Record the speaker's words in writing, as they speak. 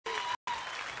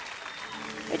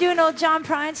We're doing old John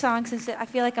Prine songs since I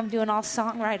feel like I'm doing all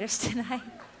songwriters tonight.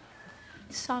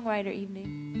 Songwriter evening.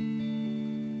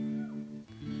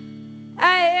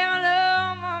 I am a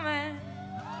little woman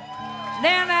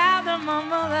down after my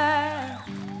mother.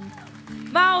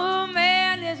 My old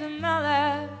man is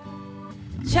another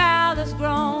child that's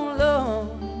grown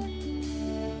low.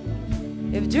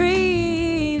 If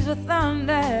dreams were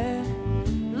thunder,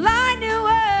 lightning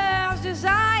was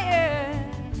desire,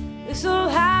 this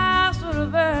old house would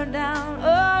have burned down a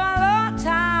long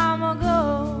time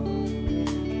ago.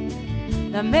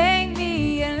 Now make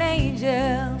me an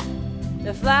angel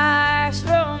that flies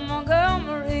from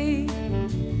Montgomery.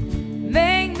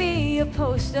 Make me a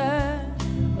poster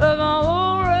of my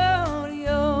old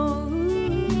rodeo.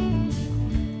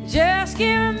 Just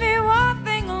give me one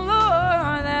thing,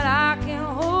 Lord, that I can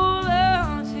hold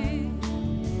on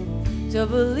to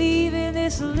believe in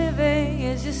this living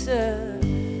is just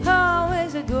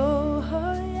always a go.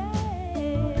 Oh, yeah.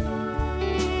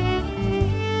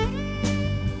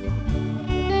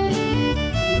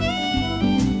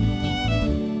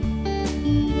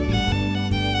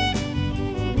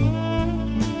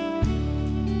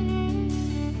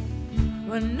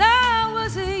 When I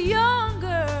was a young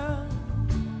girl,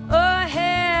 oh, I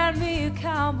had me a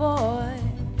cowboy.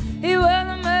 He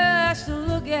wasn't much to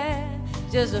look at,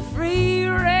 just a free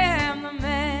rambling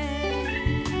man.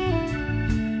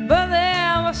 But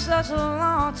there was such a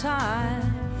long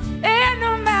time, and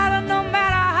no matter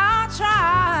how I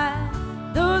tried,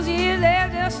 those years they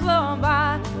just flown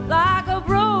by like a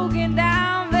broken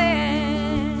down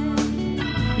band.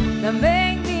 Now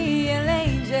make me an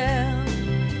angel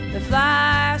that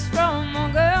flies from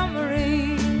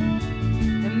Montgomery,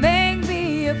 and make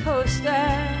me a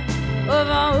poster of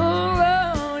our old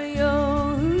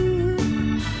rodeo.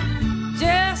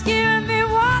 Just give me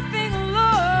one thing,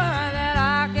 Lord, that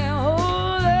I can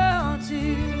hold on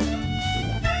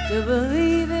to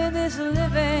believe in this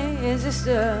living is just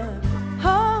a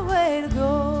whole way to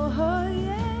go. Oh,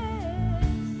 yeah.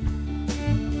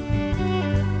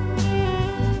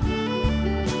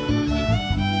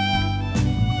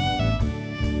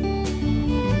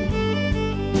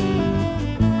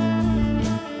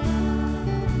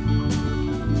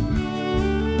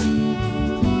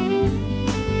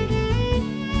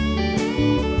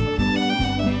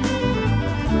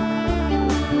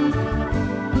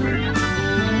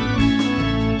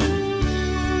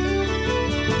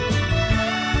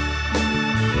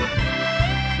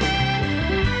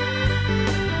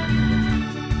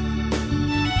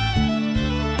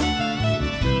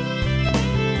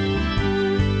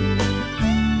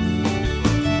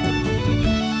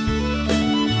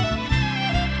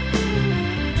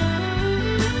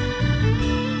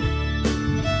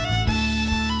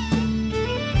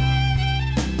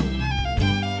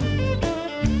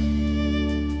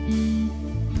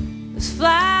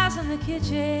 Flies in the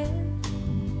kitchen,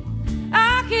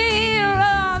 I can hear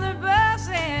all the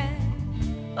buzzing.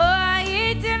 Oh, I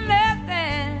eaten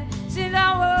nothing since I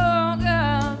woke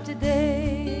up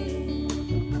today.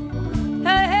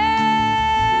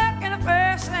 How can a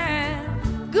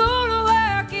person go to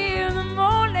work in the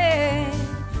morning,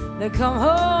 they come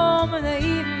home in the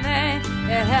evening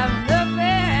and have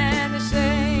nothing to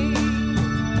say?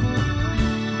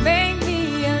 Make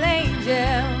me an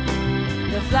angel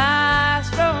that flies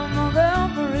from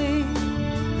Montgomery.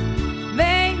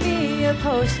 Make me a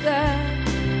poster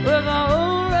with my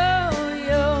old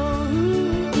rodeo.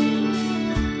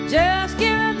 Just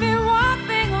give me one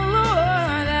thing,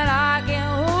 Lord, that I can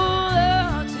hold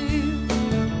on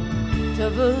to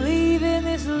believe in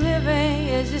this living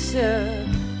is just a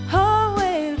whole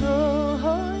way to go.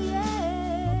 Oh, yeah.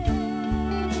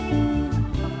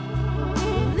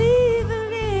 Believe,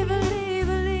 believe, believe,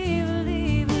 believe,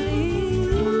 believe,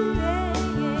 believe, yeah,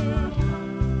 yeah.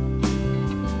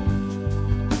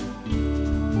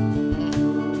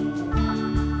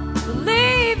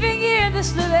 Believing in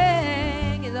this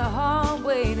living is a hard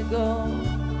way to go.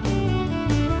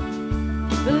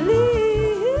 Believe.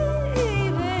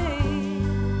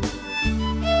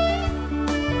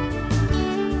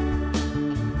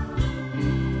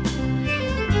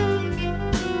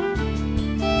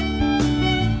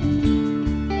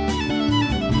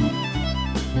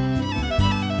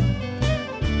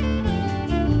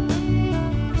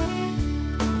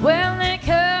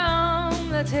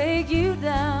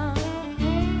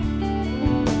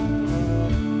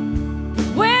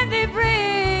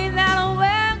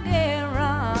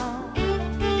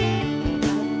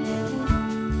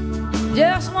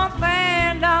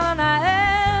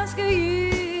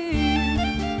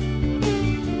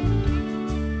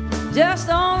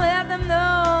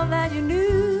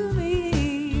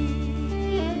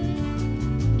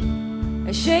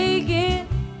 Shake it,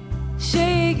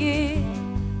 shake it,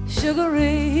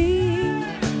 sugary.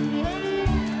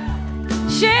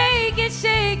 Shake it,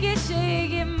 shake it,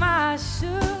 shake it, my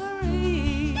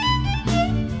sugary.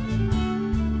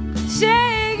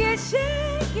 Shake it,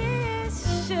 shake it,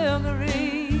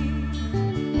 sugary.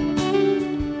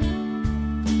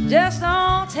 Just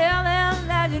don't tell them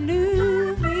that you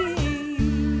knew me.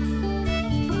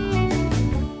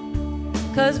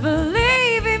 'Cause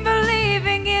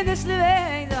believing in this living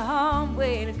ain't the hard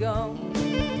way to go.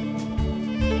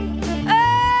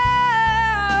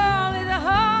 Only the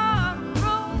hard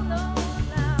road on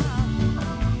now.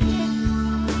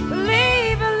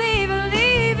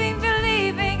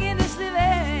 Believing in this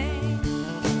living.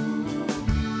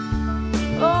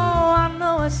 Oh, I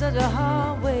know it's such a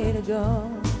hard way to go.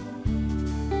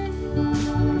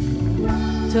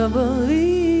 To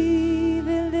believe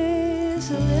in this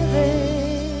living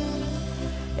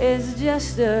is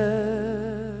just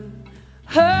a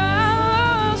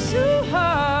house too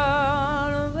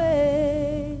hard a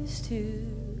ways to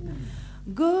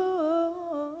go.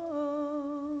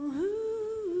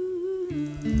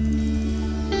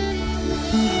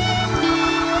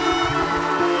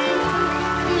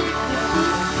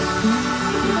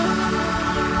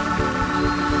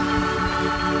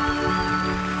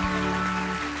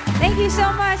 Thank you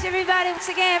so much, everybody, once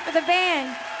again for the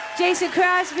band. Jason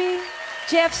Crosby,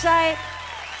 Jeff Sight,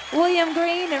 William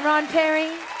Green, and Ron Perry.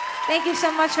 Thank you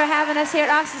so much for having us here at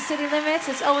Austin City Limits.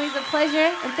 It's always a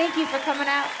pleasure. And thank you for coming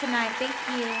out tonight. Thank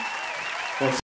you.